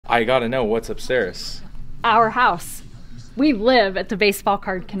I gotta know what's upstairs. Our house. We live at the Baseball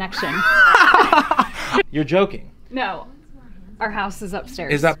Card Connection. You're joking. No, our house is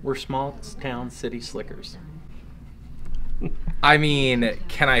upstairs. Is that? We're small town city slickers. I mean,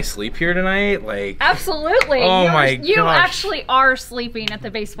 can I sleep here tonight? Like, absolutely. Oh my You gosh. actually are sleeping at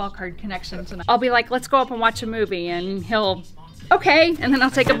the Baseball Card Connection tonight. I'll be like, let's go up and watch a movie, and he'll, okay, and then I'll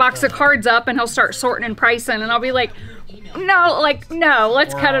take a box of cards up and he'll start sorting and pricing, and I'll be like, no,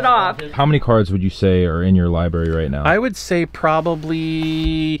 let's cut it off. How many cards would you say are in your library right now? I would say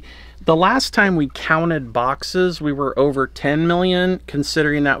probably the last time we counted boxes, we were over 10 million,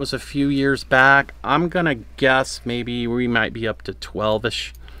 considering that was a few years back. I'm gonna guess maybe we might be up to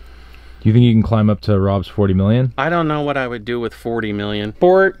 12-ish. Do you think you can climb up to Rob's 40 million? I don't know what I would do with 40 million.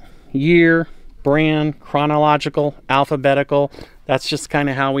 Sport, year, brand, chronological, alphabetical. That's just kind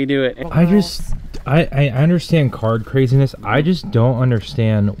of how we do it. I understand card craziness. I just don't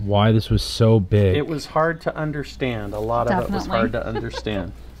understand why this was so big. It was hard to understand. A lot of it was Definitely. hard to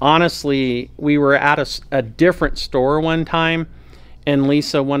understand. Honestly, we were at a different store one time, and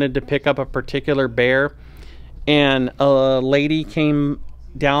Lisa wanted to pick up a particular bear, and a lady came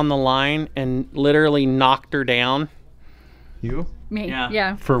down the line and literally knocked her down. You? Me, Yeah.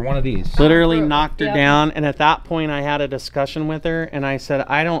 yeah. For one of these. Literally knocked her Yep. down, and at that point I had a discussion with her, and I said,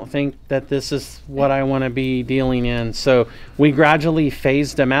 I don't think that this is what I want to be dealing in. So we gradually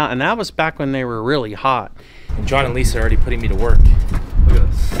phased them out, and that was back when they were really hot. And Jon and Lisa are already putting me to work. Look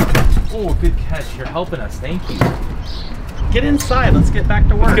at this. Oh, good catch. You're helping us. Thank you. Get inside. Let's get back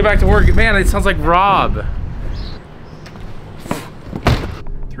to work. Let's get back to work. Man, it sounds like Rob.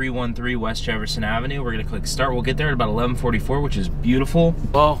 313 West Jefferson Avenue. We're gonna click start. We'll get there at about 11:44, which is beautiful.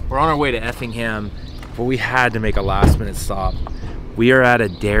 Well, we're on our way to Effingham, but we had to make a last minute stop. We are at a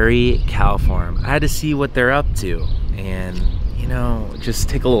dairy cow farm. I had to see what they're up to, and you know, just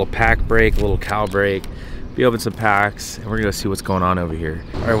take a little pack break, a little cow break, be open some packs, and we're gonna see what's going on over here.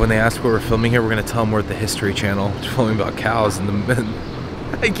 All right, when they ask what we're filming here, we're gonna tell them we're at the History Channel, filming about cows and the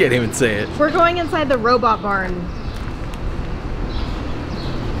I can't even say it. We're going inside the robot barn.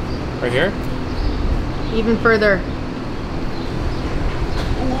 Right here? Even further.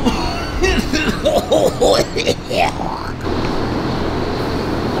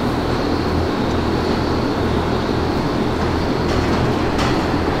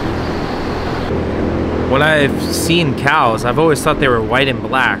 When I've seen cows, I've always thought they were white and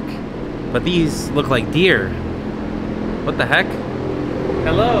black, but these look like deer. What the heck?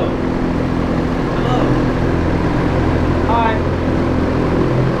 Hello. Hello. Hi.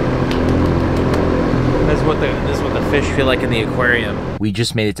 This is what the fish feel like in the aquarium. We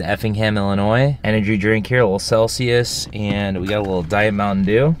just made it to Effingham, Illinois. Energy drink here, a little Celsius, and we got a little Diet Mountain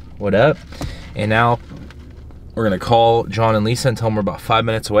Dew. What up? And now we're gonna call Jon and Lisa and tell them we're about 5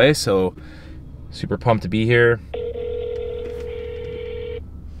 minutes away, so super pumped to be here.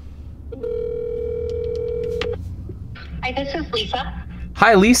 Hi, this is Lisa.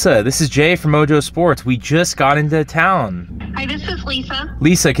 Hi Lisa, this is Jay from Mojo Sports. We just got into town. Hi, this is Lisa.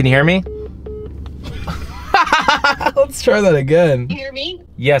 Lisa, can you hear me? Let's try that again. Can you hear me?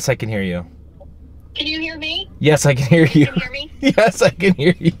 Yes, I can hear you. Can you hear me? Yes, I can hear you. Can you hear me? Yes, I can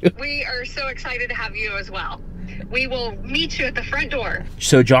hear you. We are so excited to have you as well. We will meet you at the front door.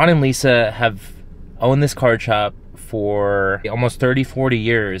 So Jon and Lisa have owned this card shop for almost 30-40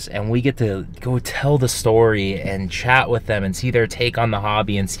 years, and we get to go tell the story and chat with them and see their take on the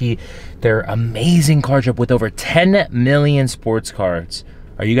hobby and see their amazing card shop with over 10 million sports cards.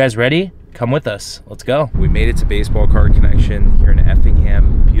 Are you guys ready? Come with us. Let's go. We made it to Baseball Card Connection here in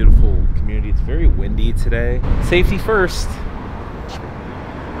Effingham. Beautiful community. It's very windy today. Safety first.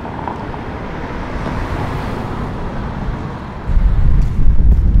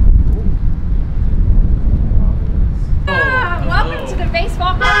 Welcome to the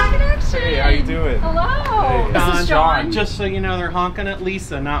Baseball Card Connection. Hey, how you doing? Hello. Hey. This is Jon. Just so you know, they're honking at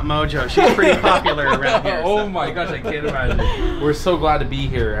Lisa, not Mojo. She's pretty popular around here. Oh my gosh, I can't imagine. We're so glad to be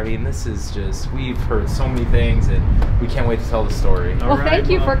here. I mean, this is just, we've heard so many things and we can't wait to tell the story. Well, thank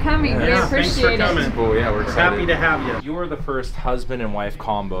you for coming. We Yeah, thanks for appreciate it. coming. Cool, yeah, we're excited. Happy to have you. You are the first husband and wife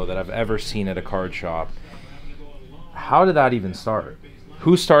combo that I've ever seen at a card shop. How did that even start?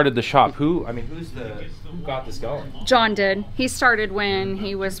 Who started the shop? Who got this going? Jon did. He started when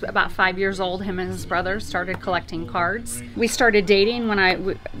he was about 5 years old. Him and his brother started collecting cards. We started dating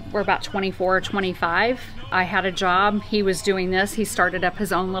when we're about 24 or 25. I had a job. He was doing this. He started up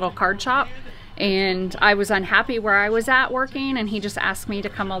his own little card shop. And I was unhappy where I was at working, and he just asked me to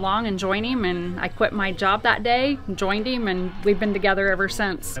come along and join him, and I quit my job that day, joined him, and we've been together ever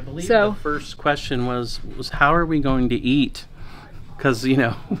since. I believe the first question was how are we going to eat? because you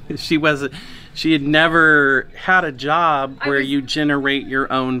know she had never had a job where you generate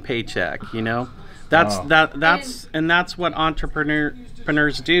your own paycheck. You know, that's what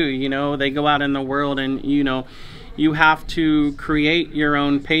entrepreneurs do. You know, they go out in the world and you know, you have to create your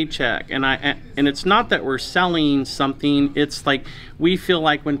own paycheck. And it's not that we're selling something. It's like we feel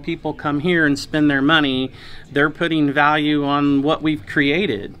like when people come here and spend their money, they're putting value on what we've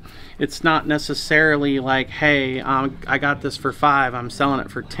created. It's not necessarily like, hey, I got this for $5, I'm selling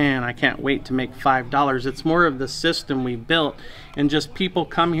it for $10, I can't wait to make $5. It's more of the system we built, and just people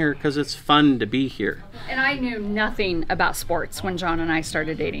come here because it's fun to be here. And I knew nothing about sports when Jon and I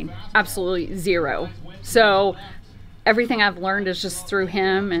started dating. Absolutely zero. So everything I've learned is just through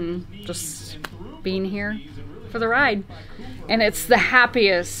him and just being here for the ride. And it's the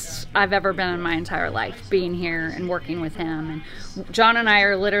happiest I've ever been in my entire life, being here and working with him. And Jon and I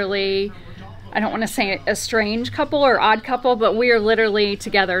are literally, I don't want to say a strange couple or odd couple, but we are literally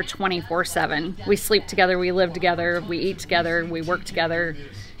together 24/7. We sleep together, we live together, we eat together, we work together.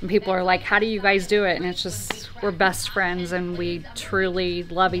 And people are like, how do you guys do it? And it's just, we're best friends and we truly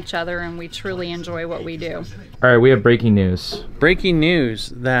love each other and we truly enjoy what we do. All right, we have breaking news. Breaking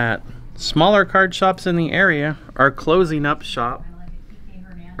news that smaller card shops in the area are closing up shop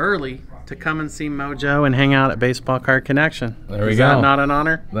early to come and see Mojo and hang out at Baseball Card Connection. There we go. Is that not an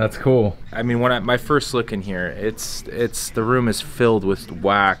honor? That's cool. I mean, when my first look in here, it's the room is filled with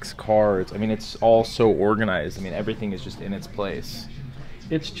wax, cards. I mean, it's all so organized. I mean, everything is just in its place.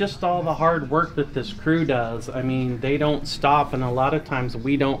 It's just all the hard work that this crew does. I mean, they don't stop, and a lot of times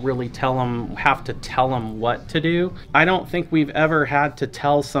we don't really have to tell them what to do. I don't think we've ever had to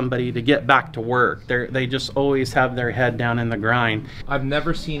tell somebody to get back to work. They just always have their head down in the grind. I've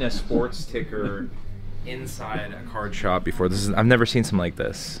never seen a sports ticker inside a card shop before. I've never seen something like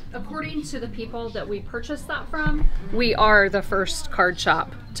this. According to the people that we purchased that from, we are the first card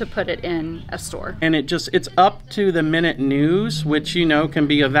shop to put it in a store. And it's up to the minute news, which you know can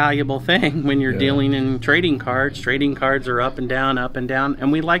be a valuable thing when you're dealing in trading cards. Trading cards are up and down,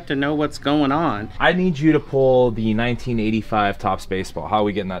 and we like to know what's going on. I need you to pull the 1985 Topps baseball. How are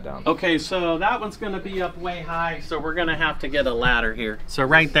we getting that down? Okay, so that one's going to be up way high, so we're going to have to get a ladder here. So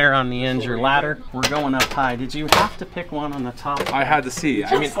right there on the end, your ladder, we're going up high. Did you have to pick one on the top? I had to see.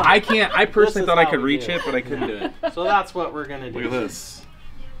 I mean, I personally thought I could reach it, but I couldn't do it. So that's what we're going to do. Look at this.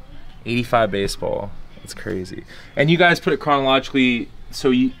 85 baseball. That's crazy. And you guys put it chronologically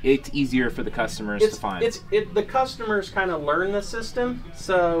so it's easier for the customers to find. The customers kind of learn the system,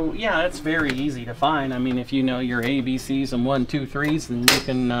 so yeah, it's very easy to find. I mean, if you know your ABCs and 1, 2, 3s, then you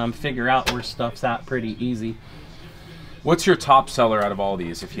can figure out where stuff's at pretty easy. What's your top seller out of all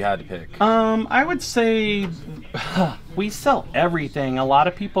these, if you had to pick? I would say we sell everything. A lot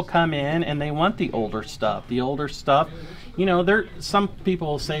of people come in and they want the older stuff. The older stuff, you know, some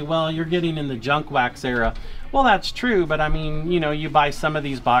people say, well, you're getting in the junk wax era. Well, that's true, but I mean, you know, you buy some of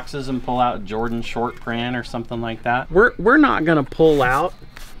these boxes and pull out Jordan short print or something like that. We're not gonna pull out,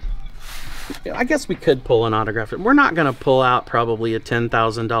 I guess we could pull an autograph. We're not gonna pull out probably a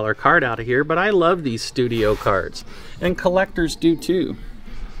 $10,000 card out of here, but I love these studio cards, and collectors do too.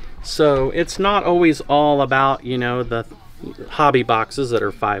 So it's not always all about, you know, the hobby boxes that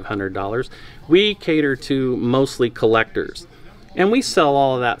are $500. We cater to mostly collectors, and we sell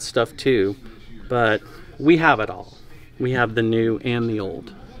all of that stuff too, but we have it all. We have the new and the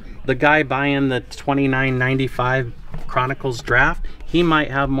old. The guy buying the $29.95 Chronicles draft, he might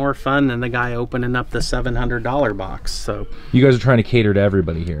have more fun than the guy opening up the $700 box. So you guys are trying to cater to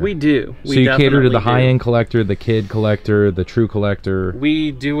everybody here. We do. So you cater to the high-end collector, the kid collector, the true collector.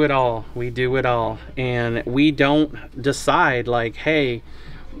 We do it all. We do it all. And we don't decide like, hey,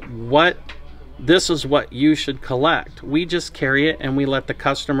 this is what you should collect. We just carry it and we let the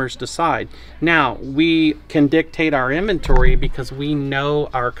customers decide. Now, we can dictate our inventory because we know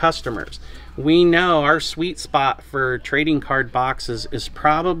our customers. We know our sweet spot for trading card boxes is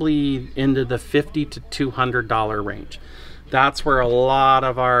probably into the $50 to $200 range. That's where a lot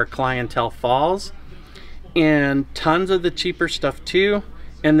of our clientele falls, and tons of the cheaper stuff too,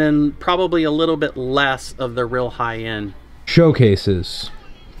 and then probably a little bit less of the real high-end. Showcases.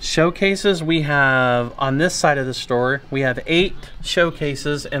 Showcases, we have on this side of the store, we have 8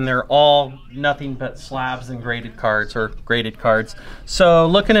 showcases, and they're all nothing but slabs and graded cards, or graded cards. So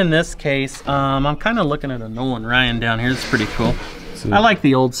looking in this case, I'm kind of looking at a Nolan Ryan down here. It's pretty cool. I like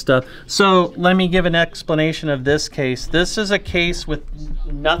the old stuff. So let me give an explanation of this case. This is a case with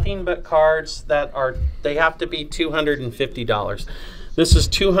nothing but cards that they have to be $250. This is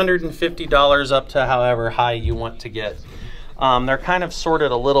 $250 up to however high you want to get. They're kind of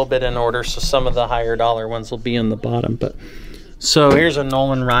sorted a little bit in order, so some of the higher dollar ones will be in the bottom. But So here's a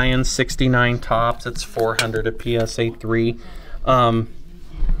Nolan Ryan 69 tops. It's 400 a PSA 3.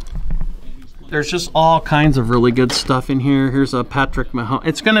 There's just all kinds of really good stuff in here. Here's a Patrick Mahomes.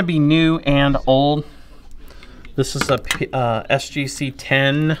 It's going to be new and old. This is a SGC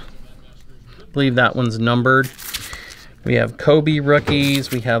 10. I believe that one's numbered. We have Kobe rookies.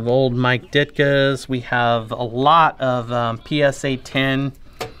 We have old Mike Ditka's. We have a lot of PSA 10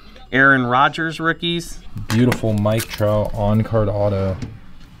 Aaron Rodgers rookies. Beautiful Mike Trout on-card auto.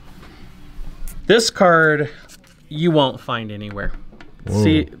 This card you won't find anywhere.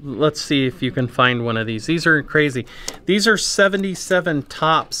 Whoa. Let's see if you can find one of these. These are crazy. These are 77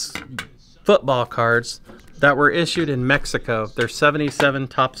 Topps football cards that were issued in Mexico. They're 77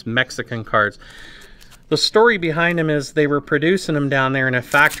 Topps Mexican cards. The story behind them is they were producing them down there in a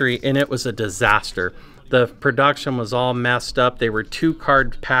factory and it was a disaster. The production was all messed up. They were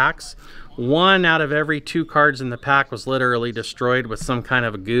 2-card packs. 1 out of every 2 cards in the pack was literally destroyed with some kind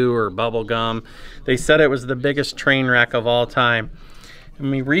of goo or bubble gum. They said it was the biggest train wreck of all time.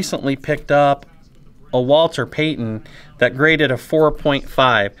 And we recently picked up a Walter Payton that graded a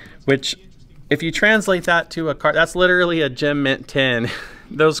 4.5, which if you translate that to a card, that's literally a Gem Mint 10.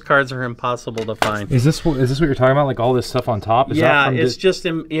 Those cards are impossible to find. Is this what you're talking about? Like all this stuff on top? Is yeah, that from it's just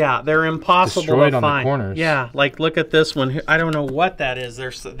yeah, they're impossible destroyed to on find. the corners. Yeah, like look at this one. I don't know what that is.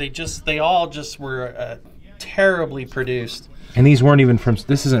 They all just were terribly produced. And these weren't even from.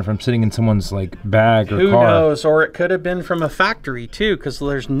 This isn't from sitting in someone's like bag or Who car. knows? Or it could have been from a factory too, because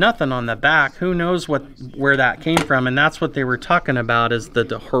there's nothing on the back. Who knows where that came from? And that's what they were talking about, is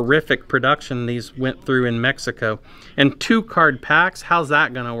the horrific production these went through in Mexico. And 2-card packs, how's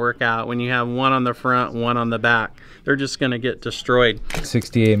that going to work out when you have 1 on the front, 1 on the back? They're just going to get destroyed.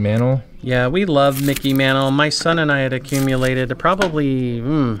 68 Mantle. Yeah, we love Mickey Mantle. My son and I had accumulated probably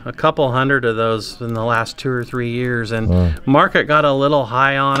a couple hundred of those in the last 2 or 3 years. And market got a little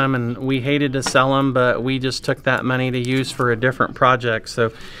high on them, and we hated to sell them, but we just took that money to use for a different project.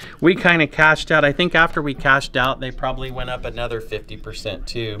 So we kind of cashed out. I think after we cashed out, they probably went up another 50%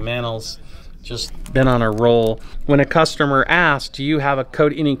 too. Mantle's just been on a roll. When a customer asks, do you have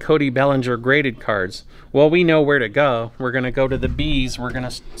any Cody Bellinger graded cards? Well, we know where to go. We're going to go to the B's. We're going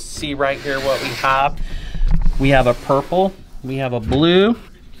to see right here what we have. We have a purple. We have a blue.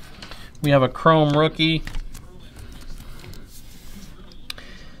 We have a chrome rookie.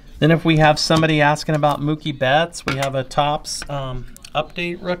 Then if we have somebody asking about Mookie Betts, we have a Topps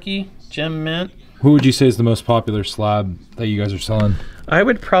update rookie, Gem Mint. Who would you say is the most popular slab that you guys are selling? I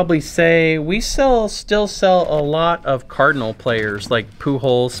would probably say we still sell a lot of Cardinal players like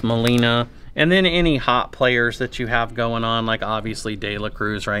Pujols, Molina, and then any hot players that you have going on, like obviously De La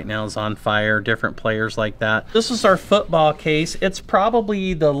Cruz right now is on fire, different players like that. This is our football case. It's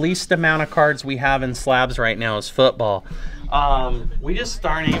probably the least amount of cards we have in slabs right now is football. We just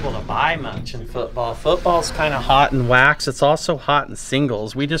aren't able to buy much in football. Football's kind of hot in wax. It's also hot in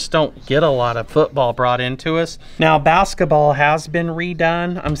singles. We just don't get a lot of football brought into us. Now basketball has been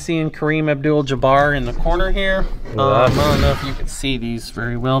redone. I'm seeing Kareem Abdul-Jabbar in the corner here. I don't know if you can see these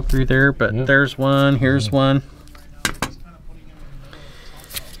very well through there, but there's one, here's one.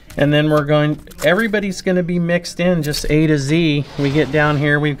 And then everybody's going to be mixed in just A to Z. We get down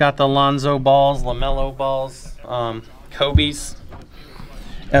here, we've got the Lonzo balls, LaMelo balls, Kobe's,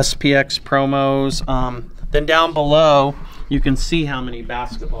 SPX promos. Then down below, you can see how many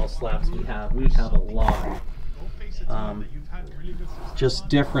basketball slabs we have. We have a lot. Just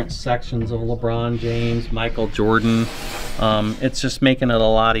different sections of LeBron James, Michael Jordan. It's just making it a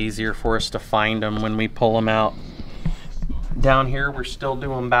lot easier for us to find them when we pull them out. Down here, we're still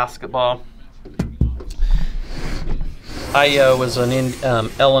doing basketball. Io was an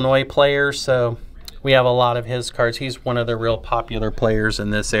Illinois player, so we have a lot of his cards. He's one of the real popular players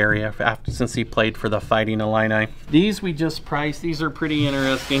in this area since he played for the Fighting Illini. These we just priced. These are pretty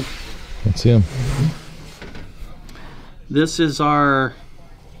interesting. Let's see them. This is our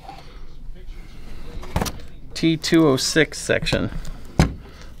T206 section.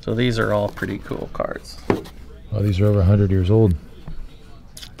 So these are all pretty cool cards. Oh, these are over 100 years old.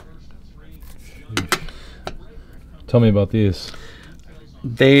 Tell me about these.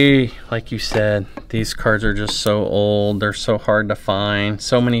 They, like you said, these cards are just so old. They're so hard to find.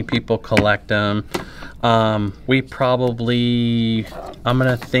 So many people collect them. We probably, I'm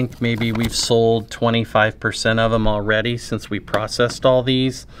gonna think maybe we've sold 25% of them already since we processed all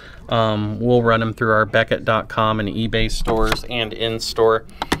these. We'll run them through our Beckett.com and eBay stores and in-store.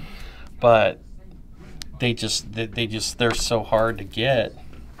 But they're so hard to get.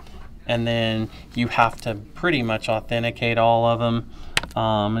 And then you have to pretty much authenticate all of them.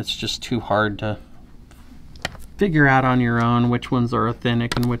 It's just too hard to figure out on your own which ones are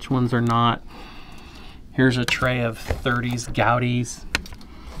authentic and which ones are not. Here's a tray of 30s Goudies.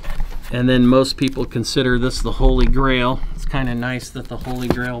 And then most people consider this the Holy Grail. It's kind of nice that the Holy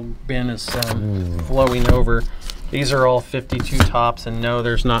Grail bin is flowing over. These are all 52 tops, and no,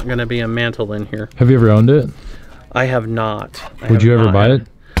 there's not going to be a mantle in here. Have you ever owned it? I have not. Would you ever buy it?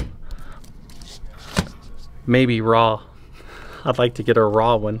 Maybe raw. I'd like to get a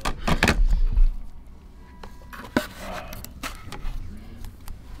raw one.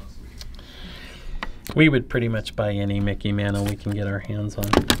 We would pretty much buy any Mickey Mantle we can get our hands on.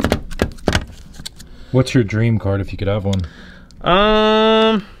 What's your dream card if you could have one?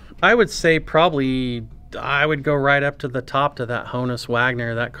 I would say probably I would go right up to the top to that Honus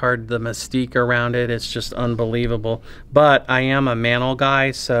Wagner. That card, the mystique around it, it's just unbelievable. But I am a Mantle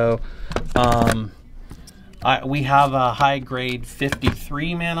guy, so we have a high grade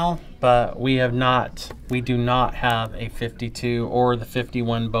 53 Mantle, but we do not have a 52 or the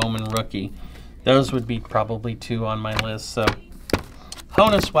 51 Bowman rookie. Those would be probably two on my list. So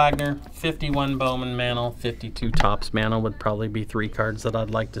Honus Wagner, 51 Bowman Mantle, 52 Topps Mantle would probably be three cards that I'd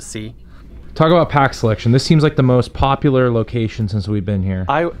like to see. Talk about pack selection. This seems like the most popular location since we've been here.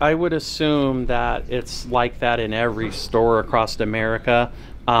 I would assume that it's like that in every store across America.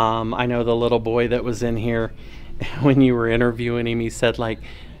 I know the little boy that was in here, when you were interviewing him, he said, like,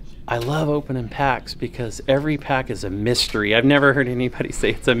 I love opening packs because every pack is a mystery. I've never heard anybody say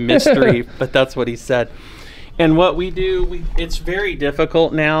it's a mystery, but that's what he said. And what we do, it's very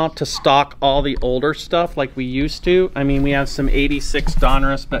difficult now to stock all the older stuff like we used to. I mean, we have some 86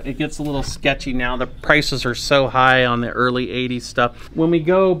 Donruss, but it gets a little sketchy now. The prices are so high on the early 80s stuff. When we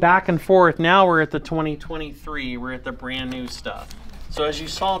go back and forth, now we're at the 2023, we're at the brand new stuff. So as you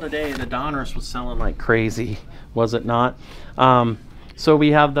saw today, the Donruss was selling like crazy, was it not? So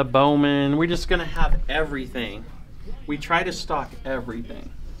we have the Bowman. We're just gonna have everything. We try to stock everything.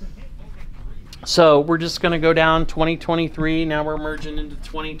 So we're just going to go down 2023. Now we're merging into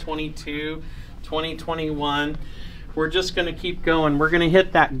 2022, 2021. We're just going to keep going. We're going to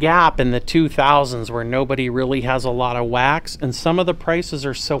hit that gap in the 2000s where nobody really has a lot of wax. And some of the prices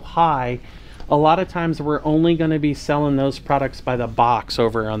are so high, a lot of times we're only going to be selling those products by the box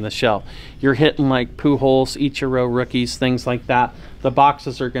over on the shelf. You're hitting like Pujols, Ichiro rookies, things like that. The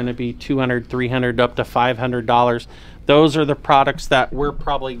boxes are going to be $200, $300, up to $500. Those are the products that we're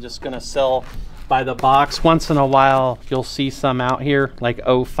probably just going to sell by the box. Once in a while you'll see some out here like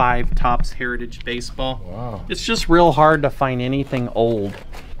 05 Topps Heritage Baseball. Wow. It's just real hard to find anything old.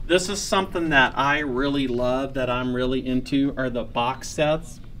 This is something that I really love, that I'm really into, are the box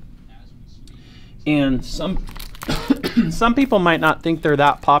sets. And some people might not think they're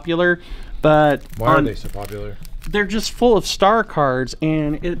that popular, but why are they so popular? They're just full of star cards,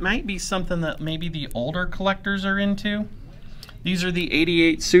 and it might be something that maybe the older collectors are into. These are the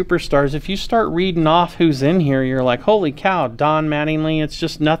 88 Superstars. If you start reading off who's in here, you're like, holy cow, Don Mattingly. It's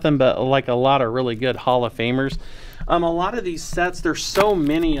just nothing but like a lot of really good Hall of Famers. A lot of these sets, there's so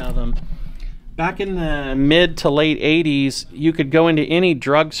many of them. Back in the mid to late 80s, you could go into any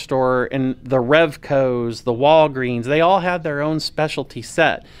drugstore and the Revcos, the Walgreens, they all had their own specialty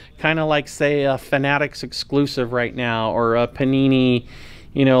set. Kind of like, say, a Fanatics exclusive right now, or a Panini,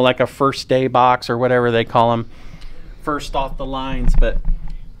 you know, like a first day box or whatever they call them. First off the lines. But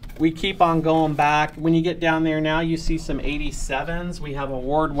we keep on going back. When you get down there now, you see some 87s. We have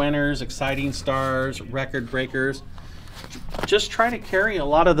award winners, exciting stars, record breakers. Just try to carry a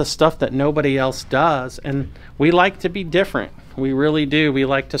lot of the stuff that nobody else does, and we like to be different. We really do. We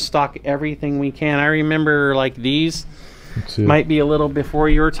like to stock everything we can. I remember like these might be a little before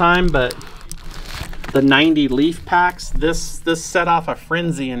your time, but the 90 leaf packs, this set off a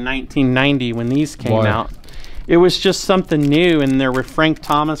frenzy in 1990 when these came out. It was just something new, and there were Frank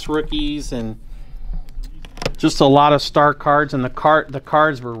Thomas rookies and just a lot of star cards, and the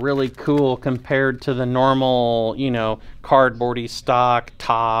cards were really cool compared to the normal, you know, cardboardy stock,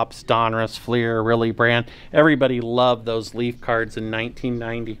 Topps, Donruss, Fleer, really brand. Everybody loved those leaf cards in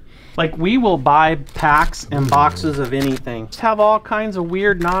 1990. Like, we will buy packs and boxes of anything. Just have all kinds of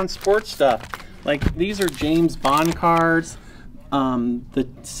weird non-sports stuff. Like, these are James Bond cards, the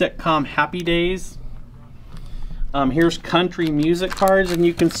sitcom Happy Days. Here's country music cards, and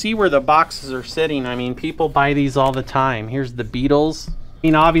you can see where the boxes are sitting. I mean, people buy these all the time. Here's the Beatles. I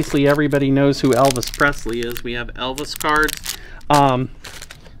mean, obviously everybody knows who Elvis Presley is. We have Elvis cards.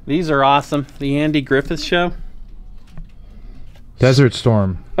 These are awesome. The Andy Griffith Show. Desert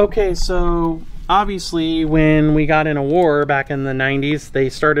Storm. Okay, so obviously when we got in a war back in the 90s, they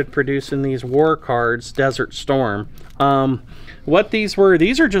started producing these war cards, Desert Storm. What these were,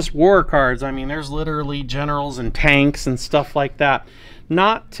 these are just war cards. I mean, there's literally generals and tanks and stuff like that.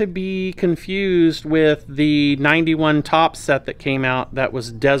 Not to be confused with the 91 Topps set that came out that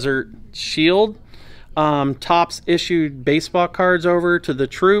was Desert Shield. Topps issued baseball cards over to the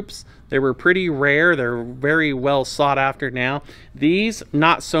troops. They were pretty rare. They're very well sought after now. These,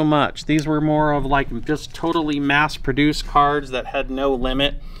 not so much. These were more of like just totally mass-produced cards that had no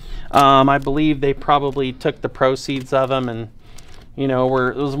limit. I believe they probably took the proceeds of them and, you know,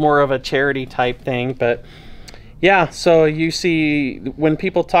 it was more of a charity type thing. But yeah, so you see, when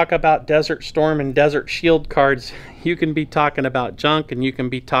people talk about Desert Storm and Desert Shield cards, you can be talking about junk and you can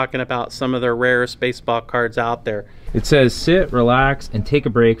be talking about some of the rarest baseball cards out there. It says, sit, relax, and take a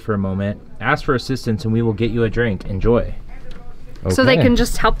break for a moment. Ask for assistance and we will get you a drink. Enjoy. Okay. So they can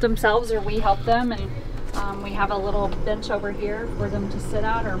just help themselves or we help them. And we have a little bench over here for them to sit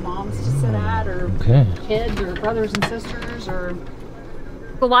at, or moms to sit at, or kids or brothers and sisters, or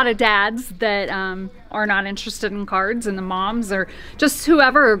a lot of dads that are not interested in cards, and the moms or just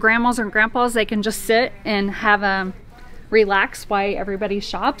whoever, or grandmas or grandpas, they can just sit and have a relax while everybody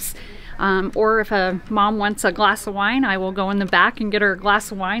shops. Or if a mom wants a glass of wine, I will go in the back and get her a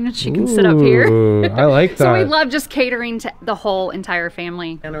glass of wine and she can sit up here. I like that. So we love just catering to the whole entire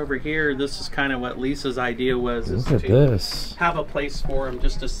family. And over here, this is kind of what Lisa's idea was. Look at this. Have a place for them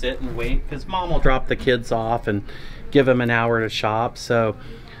just to sit and wait, because mom will drop the kids off and give them an hour to shop. So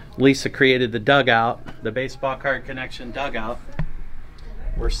Lisa created the dugout, the Baseball Card Connection dugout.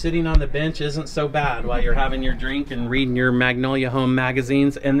 Where sitting on the bench isn't so bad while you're having your drink and reading your Magnolia Home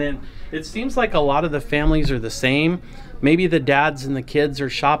magazines. And then it seems like a lot of the families are the same. Maybe the dads and the kids are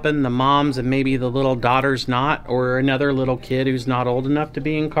shopping, the moms and maybe the little daughter's not, or another little kid who's not old enough to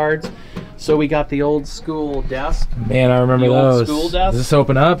be in cards. So we got the old school desk. Man, I remember those. School desk. Does this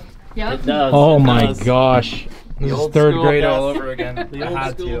open up? Yep. It does. Oh it my does. gosh. This is third grade all over again. The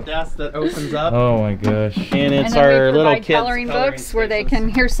old school desk that opens up. Oh my gosh. And it's and then our we little provide kids coloring books where they can.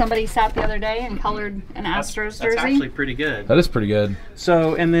 Here's somebody sat the other day and colored an Astros jersey. That's actually pretty good. That is pretty good.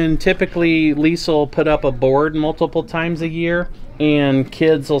 So, and then typically Lisa will put up a board multiple times a year, and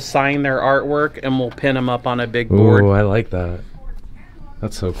kids will sign their artwork and we'll pin them up on a big board. Oh, I like that.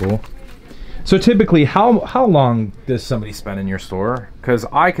 That's so cool. So typically, how long does somebody spend in your store? Because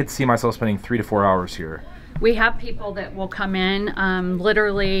I could see myself spending 3 to 4 hours here. We have people that will come in.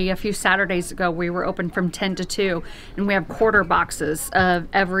 Literally a few Saturdays ago, we were open from 10 to 2, and we have quarter boxes of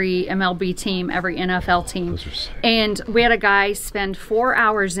every MLB team, every NFL team. And we had a guy spend 4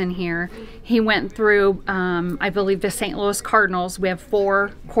 hours in here. He went through, I believe, the St. Louis Cardinals. We have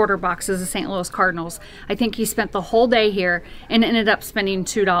 4 quarter boxes of St. Louis Cardinals. I think he spent the whole day here and ended up spending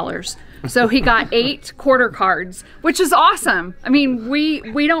 $2. So he got 8 quarter cards, which is awesome. I mean,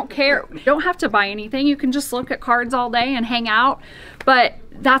 we don't care. You don't have to buy anything. You can just look at cards all day and hang out. But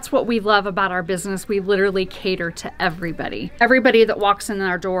that's what we love about our business. We literally cater to everybody. Everybody that walks in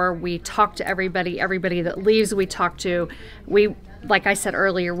our door, we talk to everybody. Everybody that leaves, we talk to. Like I said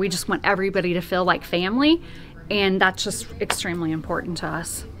earlier, we just want everybody to feel like family. And that's just extremely important to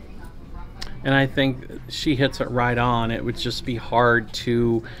us. And I think she hits it right on. It would just be hard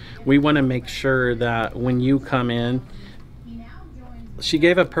to, we want to make sure that when you come in, she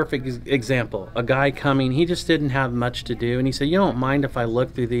gave a perfect example. A guy coming, he just didn't have much to do. And he said, you don't mind if I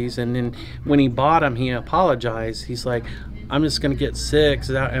look through these? And then when he bought them, he apologized. He's like, I'm just going to get 6.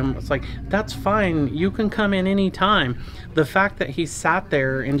 And it's like, that's fine. You can come in any time. The fact that he sat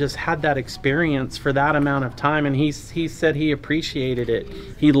there and just had that experience for that amount of time, and he said he appreciated it.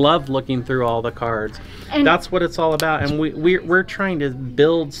 He loved looking through all the cards. And that's what it's all about. And we're trying to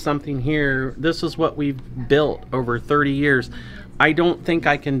build something here. This is what we've built over 30 years. I don't think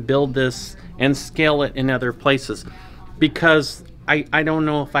I can build this and scale it in other places because I don't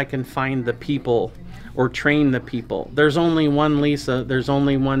know if I can find the people or train the people. There's only one Lisa, there's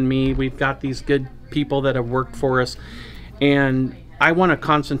only one me. We've got these good people that have worked for us, and I want to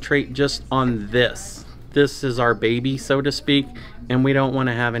concentrate just on this. This is our baby, so to speak, and we don't want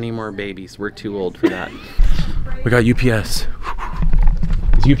to have any more babies. We're too old for that. We got UPS.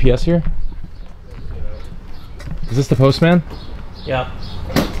 Is UPS here? Is this the postman? Yeah.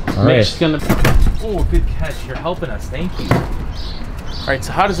 All right. Mitch's gonna. Oh, good catch. You're helping us. Thank you. All right,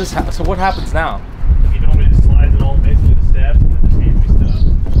 so how does this happen? So what happens now? If you normally just slide it all basically the steps and then just hand me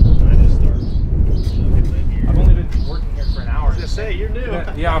stuff, and I just start shoving in here. I've only been working here for an hour. I was gonna say, you're new.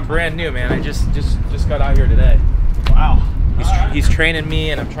 Yeah, I'm brand new, man. I just got out here today. Wow. He's training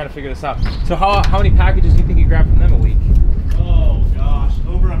me, and I'm trying to figure this out. So how many packages do you think you grab from them a week? Oh gosh,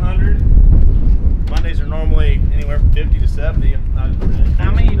 over 100.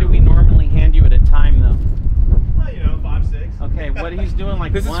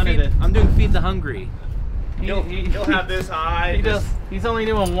 like This is one at feed, a. I'm doing feed the hungry. He'll have this high. He's only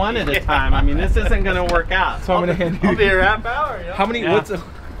doing one at a time. I mean, this isn't going to work out. So I'm gonna hand I'll you. be here half hour. You know? How many? Yeah.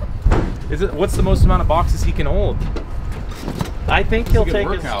 What's the most amount of boxes he can hold? I think he'll Good take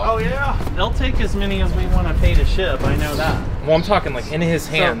workout. Oh yeah. They'll take as many as we want to pay to ship. I know that. Well, I'm talking like in his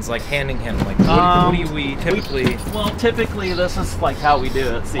hands, like handing him. Like, what do we typically? Well, typically this is like how we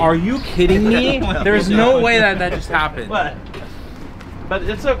do it. See? Are you kidding me? There's no way that just happened. But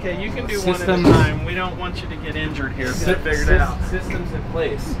it's okay. You can do one Systems. at a time. We don't want you to get injured here. Figured it out. Systems in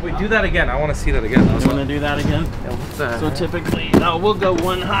place. Wait, do that again. I want to see that again. You want to do that again? So typically, no, we'll go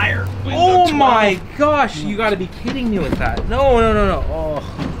one higher. We'll go Oh 12. my gosh! You got to be kidding me with that. No.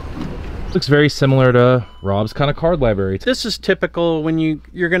 Oh. Looks very similar to Rob's kind of card library. This is typical when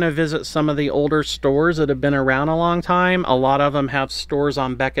you're going to visit some of the older stores that have been around a long time. A lot of them have stores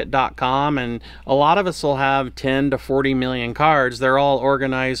on Beckett.com, and a lot of us will have 10 to 40 million cards. They're all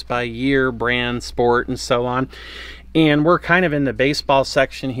organized by year, brand, sport, and so on. And we're kind of in the baseball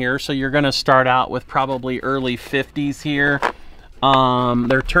section here, so you're going to start out with probably early 50s here.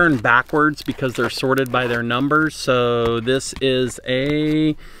 They're turned backwards because they're sorted by their numbers. So this is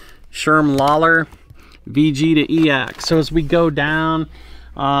a Sherm Lawler VG to EX. So as we go down,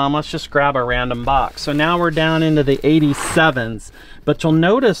 let's just grab a random box. So now we're down into the 87s, but you'll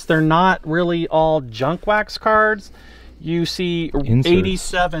notice they're not really all junk wax cards. You see Inserts.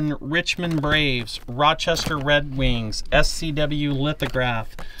 87 Richmond Braves, Rochester Red Wings, SCW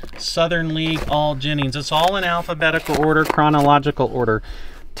Lithograph, Southern League All Jennings. It's all in alphabetical order, chronological order.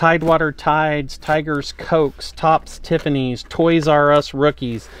 Tidewater Tides, Tigers Cokes, Topps Tiffany's, Toys R Us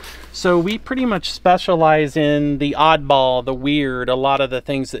Rookies. So we pretty much specialize in the oddball, the weird, a lot of the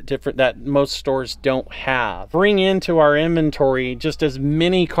things that most stores don't have. Bring into our inventory just as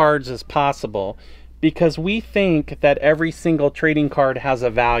many cards as possible, because we think that every single trading card has a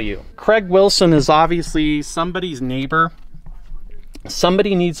value. Craig Wilson is obviously somebody's neighbor.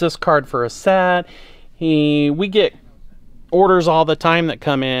 Somebody needs this card for a set. We get orders all the time that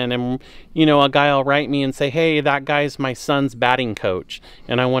come in, and you know, a guy will write me and say, hey, that guy's my son's batting coach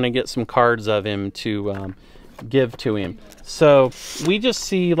and I want to get some cards of him to give to him. So we just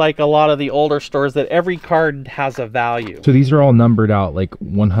see, like a lot of the older stores, that every card has a value. So these are all numbered out like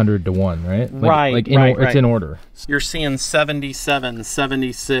 100 to 1, right? Like, Right. It's in order. You're seeing 77,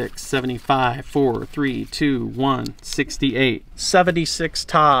 76, 75, 4, 3, 2, 1, 68, 76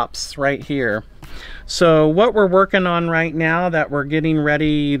 Topps right here. So what we're working on right now, that we're getting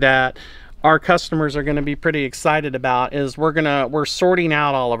ready, that our customers are going to be pretty excited about, is we're sorting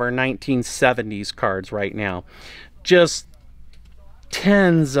out all of our 1970s cards right now. Just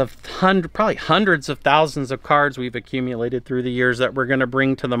probably hundreds of thousands of cards we've accumulated through the years that we're going to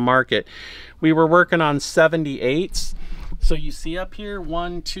bring to the market. We were working on 78s. So you see up here,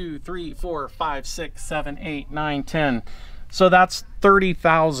 1, 2, 3, 4, 5, 6, 7, 8, 9, 10. So that's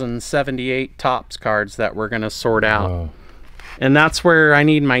 30,078 Topps cards that we're going to sort out. Wow. And that's where I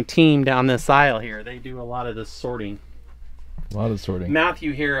need my team down this aisle here. They do a lot of this sorting. A lot of sorting.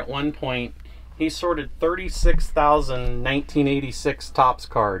 Matthew here at one point, he sorted 36,000 1986 Topps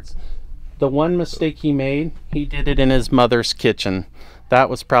cards. The one mistake he made, he did it in his mother's kitchen. That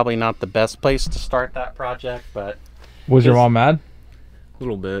was probably not the best place to start that project, but... Was your mom mad? A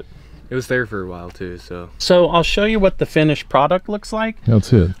little bit. It was there for a while too, so. So I'll show you what the finished product looks like. Let's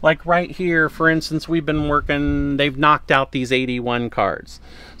see it. Like right here, for instance, we've been working, they've knocked out these 81 cards.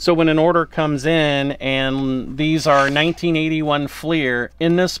 So when an order comes in, and these are 1981 Fleer,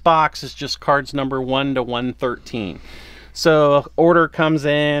 in this box is just cards number 1 to 113. So order comes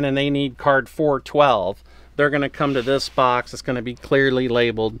in and they need card 412. They're going to come to this box. It's going to be clearly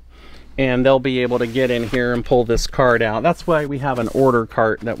labeled, and they'll be able to get in here and pull this card out. That's why we have an order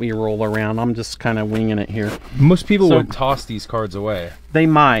cart that we roll around. I'm just kind of winging it here. Most people would toss these cards away. They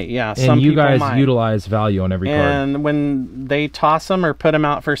might, yeah. And you guys utilize value on every card. And when they toss them or put them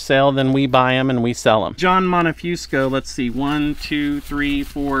out for sale, then we buy them and we sell them. John Monefusco, let's see, 1, 2, 3,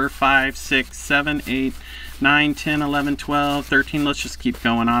 4, 5, 6, 7, 8, 9, 10, 11, 12, 13. Let's just keep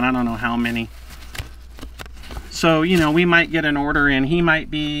going on. I don't know how many. So, you know, we might get an order in. He might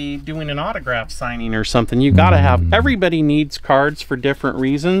be doing an autograph signing or something. You got to have, everybody needs cards for different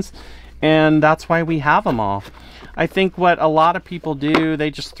reasons, and that's why we have them all. I think what a lot of people do, they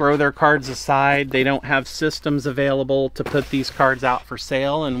just throw their cards aside. They don't have systems available to put these cards out for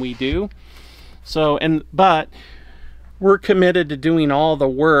sale, and we do. So, but we're committed to doing all the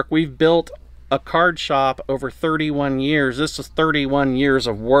work. We've built a card shop over 31 years. This is 31 years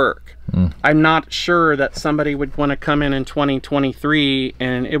of work. I'm not sure that somebody would want to come in 2023,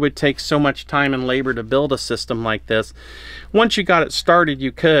 and it would take so much time and labor to build a system like this. Once you got it started,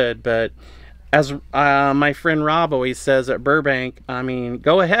 you could, but as my friend Rob always says at Burbank, I mean,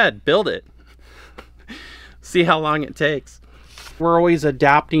 go ahead, build it. See how long it takes. We're always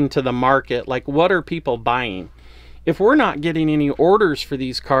adapting to the market. Like, what are people buying? If we're not getting any orders for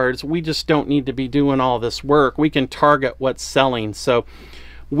these cards, we just don't need to be doing all this work. We can target what's selling. So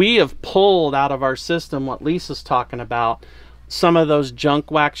we have pulled out of our system what Lisa's talking about, some of those junk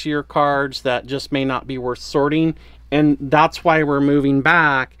waxier cards that just may not be worth sorting. And that's why we're moving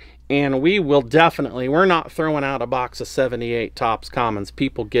back. And we will definitely, we're not throwing out a box of 78 Topps Commons.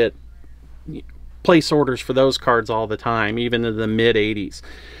 People place orders for those cards all the time, even in the mid 80s.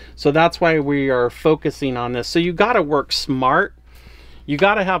 So that's why we are focusing on this. So you got to work smart. You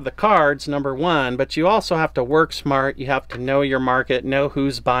got to have the cards, number one, but you also have to work smart. You have to know your market, know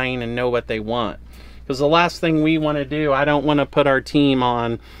who's buying, and know what they want. Because the last thing we want to do, I don't want to put our team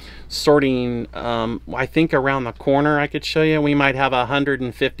on sorting. I think around the corner I could show you, we might have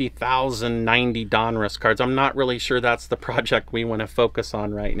 150,000 90 Donruss cards. I'm not really sure that's the project we want to focus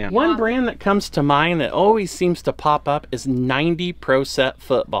on right now. One brand that comes to mind that always seems to pop up is 90 Pro Set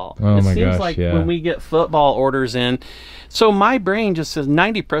Football. Oh it my seems gosh, like yeah. when we get football orders in, so my brain just says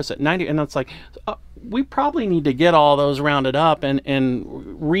 90 Pro Set, 90, and it's like, we probably need to get all those rounded up and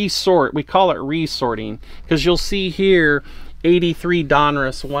resort. We call it resorting, because you'll see here 83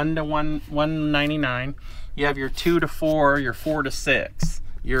 Donruss 1 to 199. You have your 2 to 4, your 4 to 6,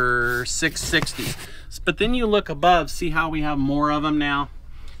 your 660. But then you look above, see how we have more of them now.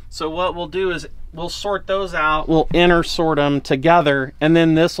 So what we'll do is we'll sort those out, we'll inner sort them together, and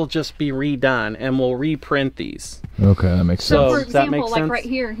then this will just be redone, and we'll reprint these. Okay, that makes sense. So for Does that make example, like sense? right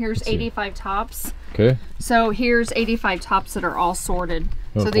here, here's 85 Tops. Okay. So here's 85 Tops that are all sorted.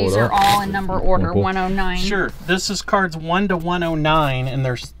 Oh, So these cool. are all in number order, Oh, cool. 109. Sure, this is cards 1 to 109, and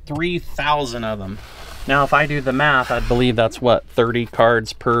there's 3,000 of them. Now, if I do the math, I believe that's what, 30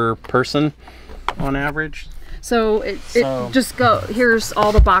 cards per person on average? So it just here's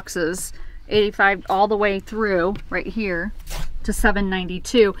all the boxes, 85 all the way through right here to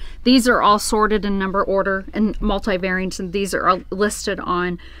 792. These are all sorted in number order and multivariants, and these are all listed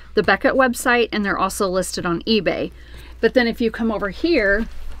on the Beckett website, and they're also listed on eBay. But then if you come over here,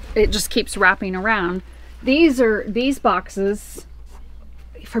 it just keeps wrapping around. These boxes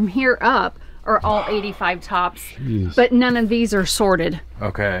from here up are all 85 Tops. Jeez. But none of these are sorted.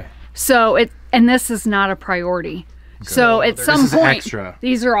 Okay. So and this is not a priority. So at some This is point, extra.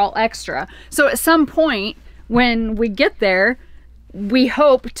 these are all extra. So at some point when we get there, we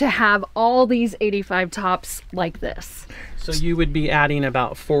hope to have all these 85 Tops like this. So you would be adding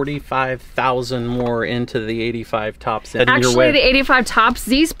about 45,000 more into the 85 Tops. Actually, the 85 Tops,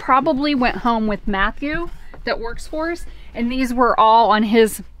 these probably went home with Matthew that works for us, and these were all on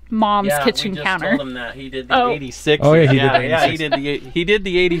his mom's kitchen counter. Told him that he did the 86. Oh, yeah, he did the Yeah, 86. he did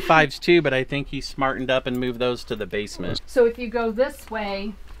the 85s too, but I think he smartened up and moved those to the basement. So if you go this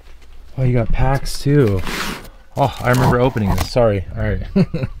way, Oh, you got packs too. Oh, I remember opening this. Sorry. All right.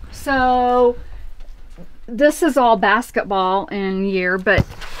 so this is all basketball in year, but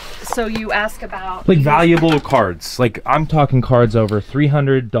so you ask about Like valuable cards. Like I'm talking cards over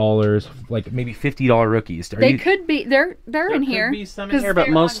 $300, like maybe $50 rookies. they could be they're in here. Could be some in here, but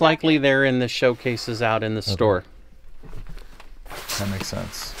most likely they're in the showcases out in the store. That makes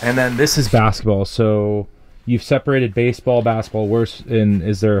sense. And then this is basketball. So you've separated baseball, basketball.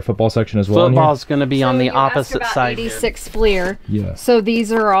 Is there a football section as well? Football's going to be on the you asked opposite about side. 86 Fleer. Yeah. So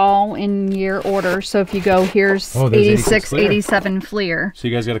these are all in year order. So if you go, here's Oh, there's 86, Fleer. 87 Fleer. So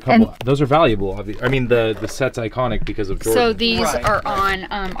you guys got a couple. Those are valuable. I mean, the set's iconic because of Jordan. So these are on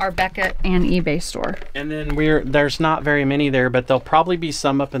our Beckett and eBay store. And then there's not very many there, but there'll probably be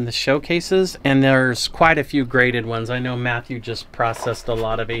some up in the showcases, and there's quite a few graded ones. I know Matthew just processed a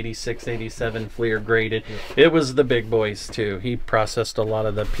lot of 86, 87 Fleer graded. It was the big boys too. He processed a lot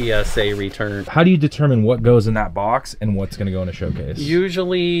of the PSA return. How do you determine what goes in that box and what's going to go in a showcase?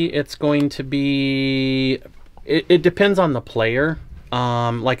 Usually it's going to be, it depends on the player.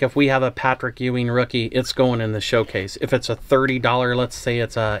 Like if we have a Patrick Ewing rookie, it's going in the showcase. If it's a $30, let's say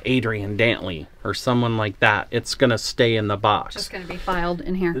it's a Adrian Dantley or someone like that, it's going to stay in the box. Just going to be filed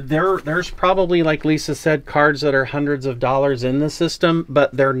in here. There's probably, like Lisa said, cards that are hundreds of dollars in the system,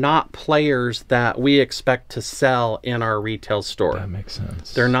 but they're not players that we expect to sell in our retail store. That makes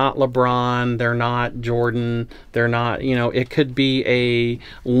sense. They're not LeBron, they're not Jordan, they're not, you know, it could be a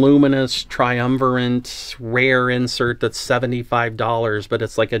luminous triumvirate rare insert that's $75, but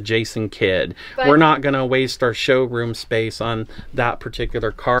it's like a Jason Kidd. But we're not going to waste our showroom space on that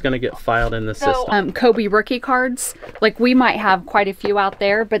particular card. It's going to get filed in the system. Kobe rookie cards, like we might have quite a few out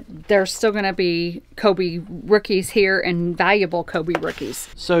there, but there's still going to be Kobe rookies here and valuable Kobe rookies.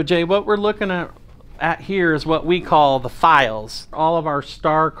 So Jay, what we're looking at here is what we call the files. All of our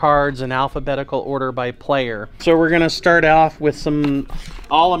star cards in alphabetical order by player. So we're going to start off with some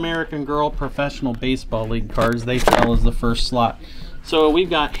All-American Girl Professional Baseball League cards. They sell as the first slot. So we've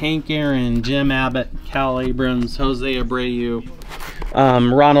got Hank Aaron, Jim Abbott, Cal Abrams, Jose Abreu,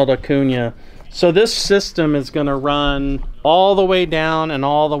 Ronald Acuna. So this system is going to run all the way down and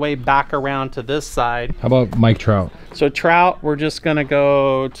all the way back around to this side. How about Mike Trout? So Trout, we're just going to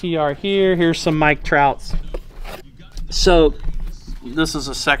go TR here. Here's some Mike Trouts. So this is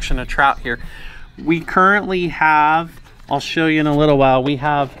a section of Trout here. We currently have, I'll show you in a little while, we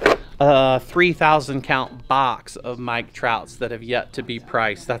have a 3,000 count box of Mike Trouts that have yet to be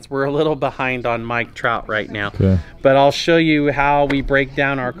priced. We're a little behind on Mike Trout right now. Okay. But I'll show you how we break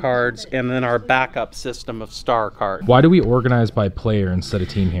down our cards and then our backup system of star cards. Why do we organize by player instead of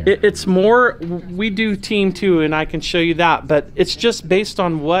team here? It's more, we do team too, and I can show you that, but it's just based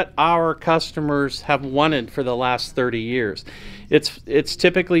on what our customers have wanted for the last 30 years. It's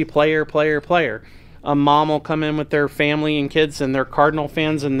typically player, player, player. A mom will come in with their family and kids and they're Cardinal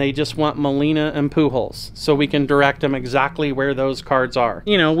fans and they just want Molina and Pujols, so we can direct them exactly where those cards are.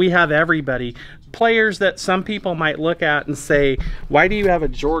 You know, we have everybody. Players that some people might look at and say, why do you have a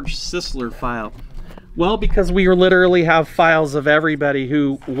George Sisler file? Well, because we literally have files of everybody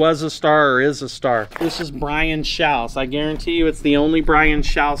who was a star or is a star. This is Brian Schaus. I guarantee you it's the only Brian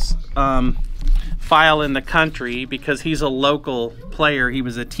Schaus file in the country because he's a local player. He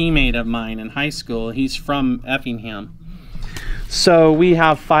was a teammate of mine in high school. He's from Effingham. So we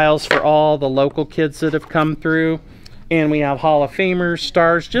have files for all the local kids that have come through, and we have Hall of Famers,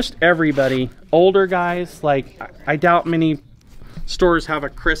 stars, just everybody. Older guys, like I doubt many stores have a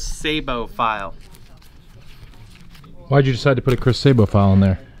Chris Sabo file. Why'd you decide to put a Chris Sabo file in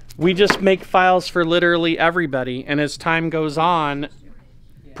there? We just make files for literally everybody, and as time goes on,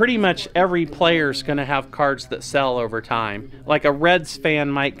 pretty much every player's going to have cards that sell over time. Like a Reds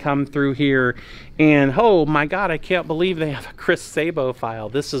fan might come through here and, oh my God, I can't believe they have a Chris Sabo file.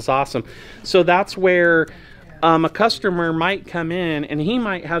 This is awesome. So that's where a customer might come in and he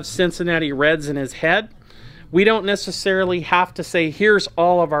might have Cincinnati Reds in his head. We don't necessarily have to say, here's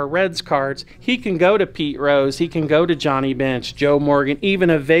all of our Reds cards. He can go to Pete Rose, he can go to Johnny Bench, Joe Morgan, even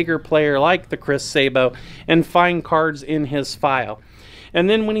a Vager player like the Chris Sabo, and find cards in his file. And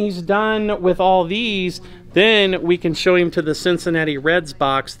then when he's done with all these, then we can show him to the Cincinnati Reds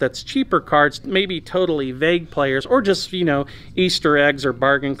box that's cheaper cards, maybe totally vague players, or just, you know, Easter eggs or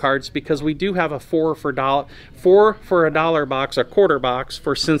bargain cards, because we do have a four for a dollar box, a quarter box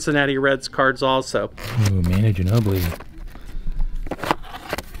for Cincinnati Reds cards also. Ooh, Manu Ginobili.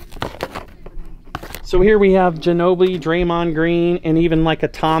 So here we have Ginobili, Draymond Green, and even like a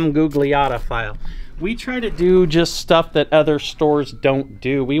Tom Gugliotta file. We try to do just stuff that other stores don't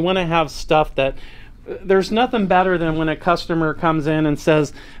do. We want to have stuff that, there's nothing better than when a customer comes in and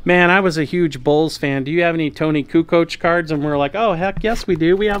says, man, I was a huge Bulls fan. Do you have any Tony Kukoc cards? And we're like, oh, heck yes we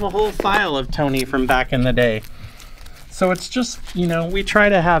do. We have a whole file of Tony from back in the day. So it's just, you know, we try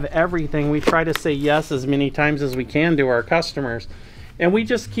to have everything. We try to say yes as many times as we can to our customers. And we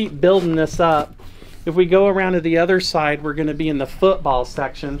just keep building this up. If we go around to the other side, we're going to be in the football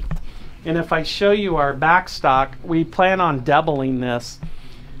section. And if I show you our back stock, we plan on doubling this.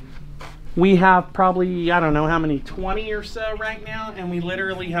 We have probably, I don't know how many, 20 or so right now, and we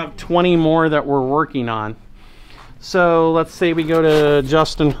literally have 20 more that we're working on. So let's say we go to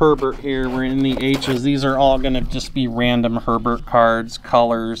Justin Herbert here. We're in the H's. These are all going to just be random Herbert cards,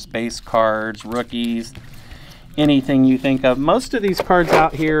 colors, base cards, rookies, anything you think of. Most of these cards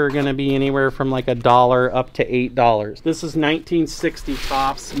out here are going to be anywhere from like $1 up to $8. This is 1960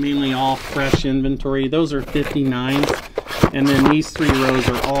 tops, mainly all fresh inventory. Those are 59s. And then these three rows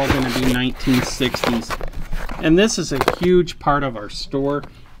are all going to be 1960s. And this is a huge part of our store.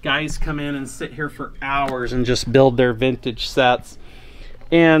 Guys come in and sit here for hours and just build their vintage sets.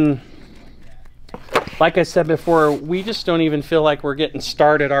 And like I said before, we just don't even feel like we're getting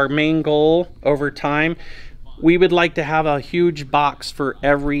started. Our main goal over time, We would like to have a huge box for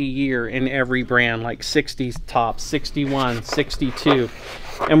every year in every brand, like 60 Topps, 61, 62.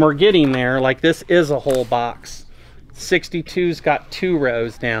 And we're getting there. Like, this is a whole box. 62's got 2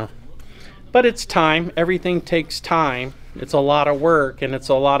 rows now. But it's time. Everything takes time. It's a lot of work, and it's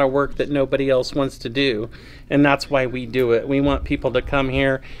a lot of work that nobody else wants to do. And that's why we do it. We want people to come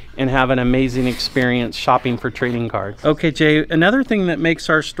here and have an amazing experience shopping for trading cards. Okay, Jay, another thing that makes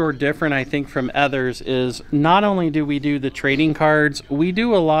our store different, I think, from others is not only do we do the trading cards, we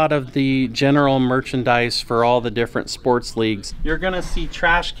do a lot of the general merchandise for all the different sports leagues. You're gonna see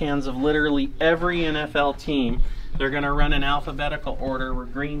trash cans of literally every NFL team. They're gonna run in alphabetical order. We're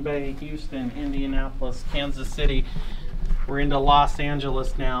Green Bay, Houston, Indianapolis, Kansas City. We're into Los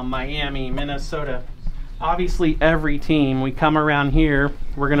Angeles now, Miami, Minnesota. Obviously every team. We come around here,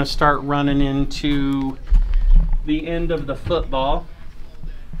 we're gonna start running into the end of the football.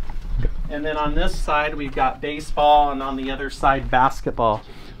 And then on this side we've got baseball, and on the other side basketball.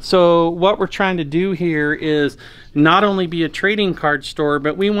 So what we're trying to do here is not only be a trading card store,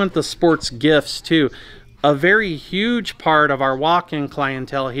 but we want the sports gifts too. A very huge part of our walk-in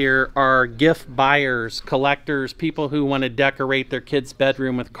clientele here are gift buyers, collectors, people who want to decorate their kids'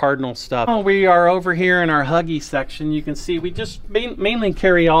 bedroom with Cardinal stuff. Oh, we are over here in our Huggy section. You can see we just mainly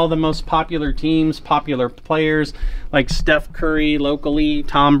carry all the most popular teams, popular players, like Steph Curry locally,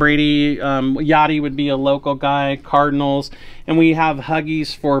 Tom Brady, Yachty would be a local guy, Cardinals. And we have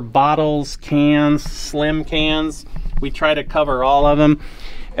Huggies for bottles, cans, slim cans. We try to cover all of them.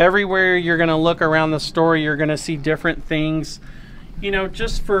 Everywhere you're going to look around the store, you're going to see different things. You know,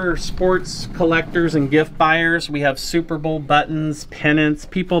 just for sports collectors and gift buyers, we have Super Bowl buttons, pennants.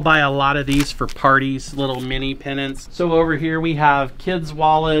 People buy a lot of these for parties, little mini pennants. So over here we have kids'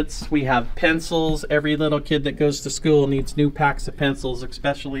 wallets, we have pencils. Every little kid that goes to school needs new packs of pencils,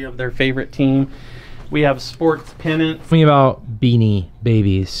 especially of their favorite team. We have sports pennants. Tell me about Beanie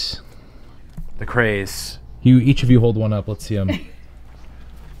Babies. The craze. Each of you hold one up. Let's see them.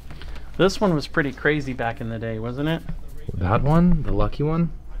 This one was pretty crazy back in the day, wasn't it? That one? The lucky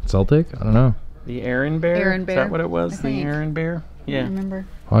one? Celtic? I don't know. The Aaron Bear? Aaron Bear. Is that what it was? The Aaron Bear? Yeah. I remember.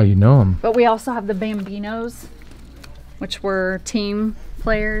 Oh, you know them. But we also have the Bambinos, which were team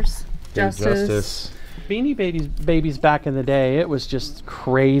players. Justice. Beanie Babies back in the day, it was just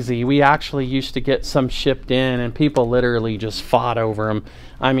crazy. We actually used to get some shipped in, and people literally just fought over them.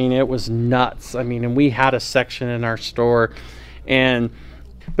 I mean, it was nuts. I mean, and we had a section in our store,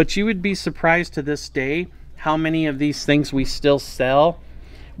 but you would be surprised to this day how many of these things we still sell.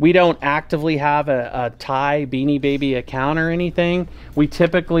 We don't actively have a Thai Beanie Baby account or anything. We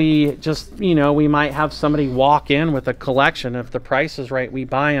typically just, you know, we might have somebody walk in with a collection. If the price is right, we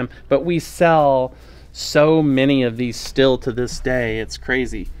buy them. But we sell so many of these still to this day. It's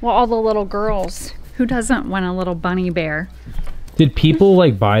crazy. Well, all the little girls. Who doesn't want a little bunny bear? Did people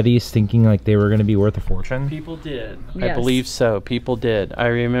like buy these thinking like they were going to be worth a fortune? People did. Yes. I believe so. People did. I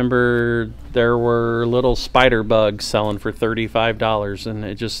remember there were little spider bugs selling for $35, and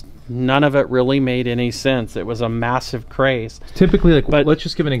it just, none of it really made any sense. It was a massive craze. Typically, like, but let's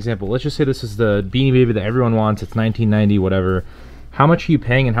just give an example. Let's just say this is the Beanie Baby that everyone wants. It's $19.90, whatever. How much are you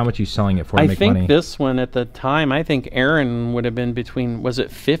paying and how much are you selling it for to make money? I think this one at the time, I think Aaron would have been between, was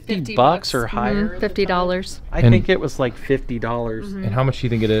it 50 bucks or higher? $50. I think it was like $50. And how much do you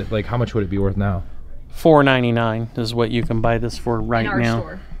think it, like, how much would it be worth now? $4.99 is what you can buy this for right now. In our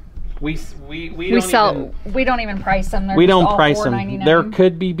store. We don't even price them. They're we just don't all price them. $4.99. There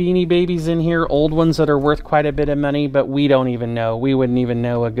could be Beanie Babies in here, old ones that are worth quite a bit of money, but we don't even know. We wouldn't even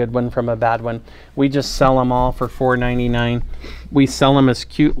know a good one from a bad one. We just sell them all for $4.99. We sell them as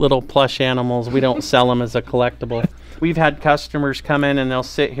cute little plush animals. We don't sell them as a collectible. We've had customers come in and they'll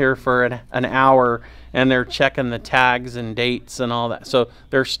sit here for an hour and they're checking the tags and dates and all that. So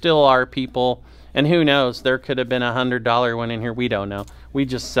there still are people. And who knows? There could have been $100 one in here. We don't know. We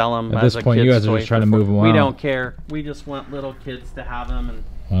just sell them as a kid's toy. At this point, you guys are just trying to move them out. We don't care. We just want little kids to have them,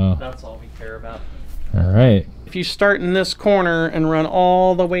 and that's all we care about. All right. If you start in this corner and run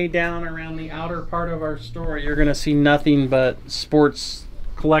all the way down around the outer part of our store, you're going to see nothing but sports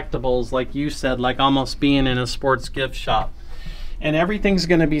collectibles, like you said, like almost being in a sports gift shop. And everything's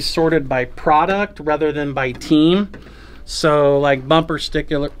going to be sorted by product rather than by team. So like bumper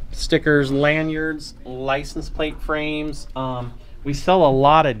stickers, lanyards, license plate frames. We sell a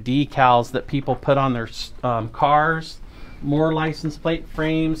lot of decals that people put on their cars, more license plate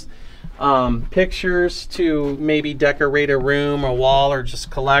frames, pictures to maybe decorate a room, a wall, or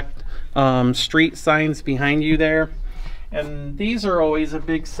just collect street signs behind you there. And these are always a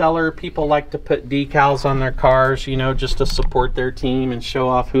big seller. People like to put decals on their cars, you know, just to support their team and show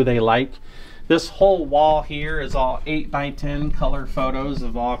off who they like. This whole wall here is all 8x10 color photos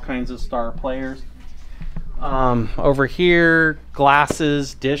of all kinds of star players. Over here,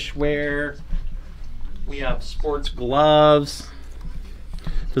 glasses, dishware. We have sports gloves.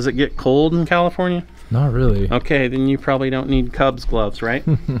 Does it get cold in California? Not really. Okay, then you probably don't need Cubs gloves, right?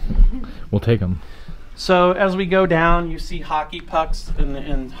 We'll take them. So as we go down, you see hockey pucks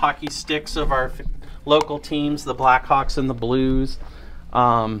and hockey sticks of our local teams, the Blackhawks and the Blues.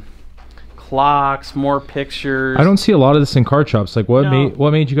 Clocks, more pictures. I don't see a lot of this in card shops. Like, what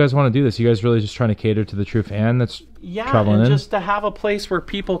No. made you guys want to do this? You guys really just trying to cater to the true fan that's traveling and in? just to have a place where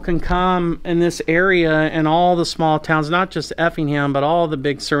people can come in this area and all the small towns, not just Effingham, but all the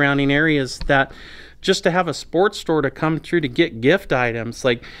big surrounding areas, that just to have a sports store to come through to get gift items.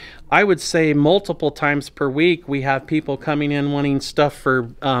 Like, I would say multiple times per week we have people coming in wanting stuff for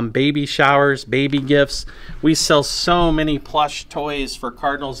baby showers, baby gifts. We sell so many plush toys for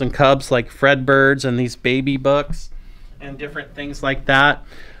Cardinals and Cubs, like Fredbirds and these baby books and different things like that.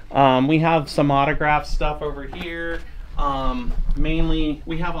 We have some autograph stuff over here. Mainly,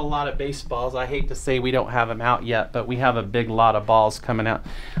 we have a lot of baseballs. I hate to say we don't have them out yet, but we have a big lot of balls coming out.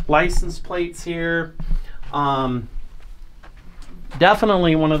 License plates here.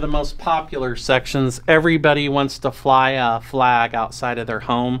 Definitely one of the most popular sections. Everybody wants to fly a flag outside of their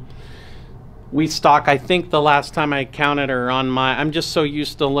home. We stock, I think the last time I counted, or on my, I'm just so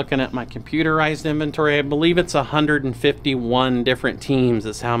used to looking at my computerized inventory, I believe it's 151 different teams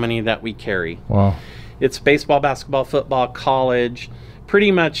is how many that we carry. Wow. It's baseball, basketball, football, college,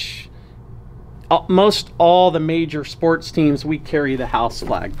 pretty much most all the major sports teams we carry the house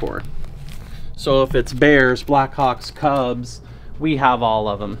flag for. So if it's Bears, Blackhawks, Cubs, we have all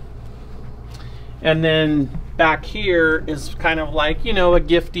of them. And then back here is kind of like, you know, a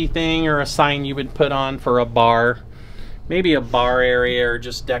gifty thing or a sign you would put on for a bar. Maybe a bar area or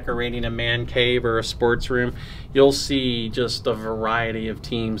just decorating a man cave or a sports room. You'll see just a variety of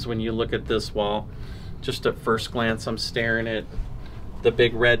teams when you look at this wall. Just at first glance, I'm staring at the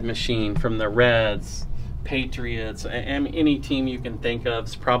big red machine from the Reds, Patriots, and any team you can think of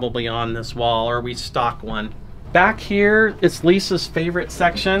is probably on this wall, or we stock one. Back here, it's Lisa's favorite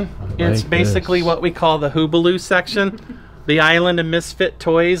section. It's basically what we call the Hoobaloo section. The island of misfit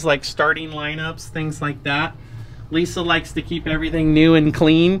toys, like starting lineups, things like that. Lisa likes to keep everything new and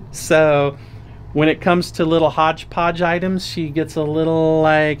clean, so when it comes to little hodgepodge items, she gets a little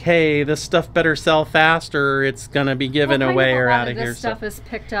like, hey, this stuff better sell fast or it's gonna be given away or out of here. This stuff is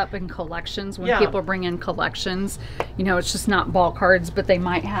picked up in collections when people bring in collections. You know, it's just not ball cards, but they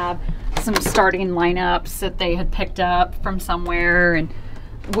might have some starting lineups that they had picked up from somewhere, and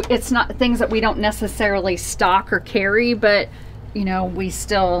it's not things that we don't necessarily stock or carry, but you know, we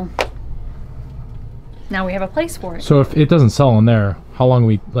still, now we have a place for it. So if it doesn't sell in there, how long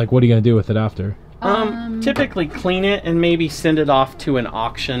what are you gonna do with it after? Typically clean it and maybe send it off to an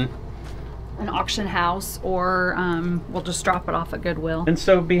auction house, or we'll just drop it off at Goodwill. And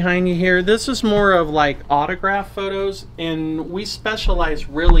so behind you here, this is more of like autograph photos, and we specialize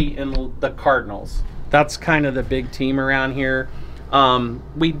really in the Cardinals. That's kind of the big team around here.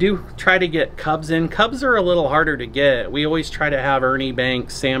 We do try to get Cubs in. Cubs are a little harder to get. We always try to have Ernie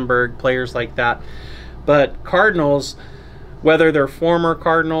Banks, Sandberg, players like that. But Cardinals, whether they're former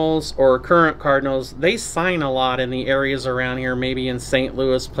Cardinals or current Cardinals, they sign a lot in the areas around here, maybe in St.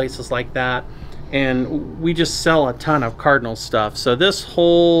 Louis, places like that. And we just sell a ton of Cardinal stuff. So this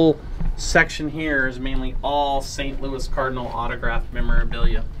whole section here is mainly all St. Louis Cardinal autographed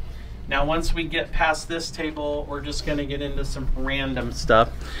memorabilia. Now, once we get past this table, we're just going to get into some random stuff.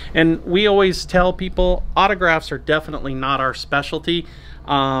 And we always tell people autographs are definitely not our specialty.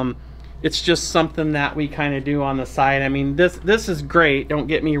 It's just something that we kind of do on the side. I mean, this is great, don't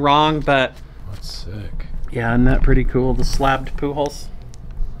get me wrong, but That's sick. yeah, isn't that pretty cool? The slabbed Pujols.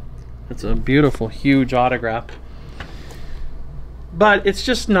 It's a beautiful, huge autograph. But it's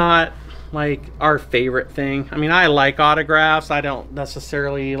just not like our favorite thing. I mean, I like autographs. I don't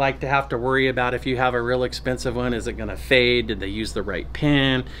necessarily like to have to worry about if you have a real expensive one, is it going to fade? Did they use the right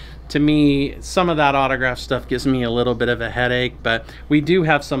pen? To me, some of that autograph stuff gives me a little bit of a headache, but we do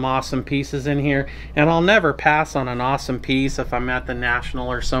have some awesome pieces in here, and I'll never pass on an awesome piece if I'm at the National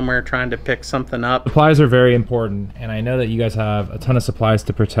or somewhere trying to pick something up. Supplies are very important, and I know that you guys have a ton of supplies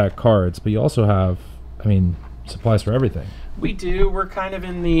to protect cards, but you also have, I mean, supplies for everything. We do. We're kind of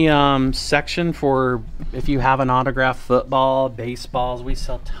in the section for if you have an autographed football, baseballs. We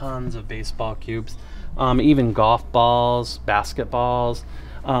sell tons of baseball cubes, even golf balls, basketballs,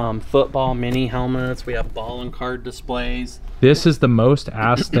 football mini helmets. We have ball and card displays. This is the most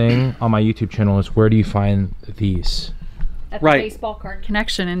asked thing on my YouTube channel is, where do you find these? at the Right. Baseball Card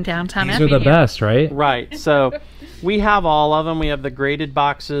Connection in downtown These are the Effingham. best, right? Right. So we have all of them. We have the graded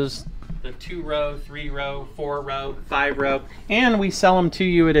boxes, the 2-row, 3-row, 4-row, 5-row, and we sell them to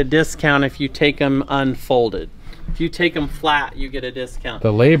you at a discount if you take them unfolded. If you take them flat, you get a discount.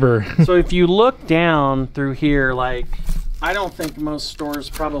 The labor. So if you look down through here, like, I don't think most stores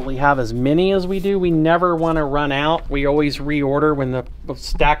probably have as many as we do. We never want to run out. We always reorder when the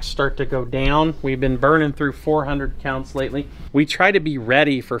stacks start to go down. We've been burning through 400 counts lately. We try to be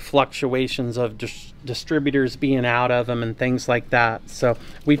ready for fluctuations of distributors being out of them and things like that. So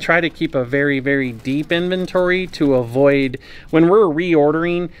we try to keep a very, very deep inventory to avoid, when we're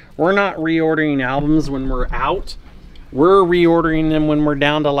reordering, we're not reordering albums when we're out. We're reordering them when we're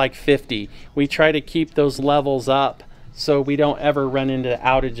down to like 50. We try to keep those levels up so we don't ever run into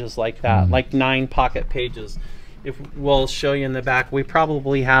outages like that, like 9 pocket pages. If we'll show you in the back, we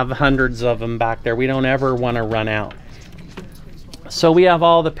probably have hundreds of them back there. We don't ever want to run out. So we have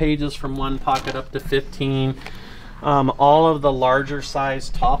all the pages from 1 pocket up to 15. All of the larger size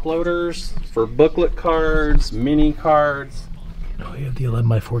top loaders for booklet cards, mini cards. Oh, you have the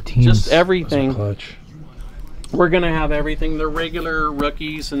 11x14s. Just everything. Clutch. We're gonna have everything, the regular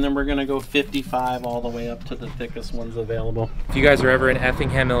rookies, and then we're gonna go 55 all the way up to the thickest ones available. If you guys are ever in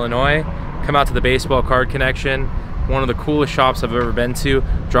Effingham, Illinois, come out to the Baseball Card Connection. One of the coolest shops I've ever been to.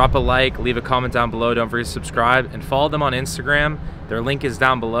 Drop a like, leave a comment down below. Don't forget to subscribe and follow them on Instagram. Their link is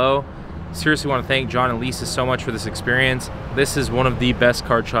down below. Seriously want to thank Jon and Lisa so much for this experience. This is one of the best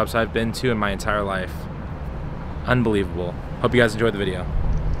card shops I've been to in my entire life. Unbelievable. Hope you guys enjoyed the video.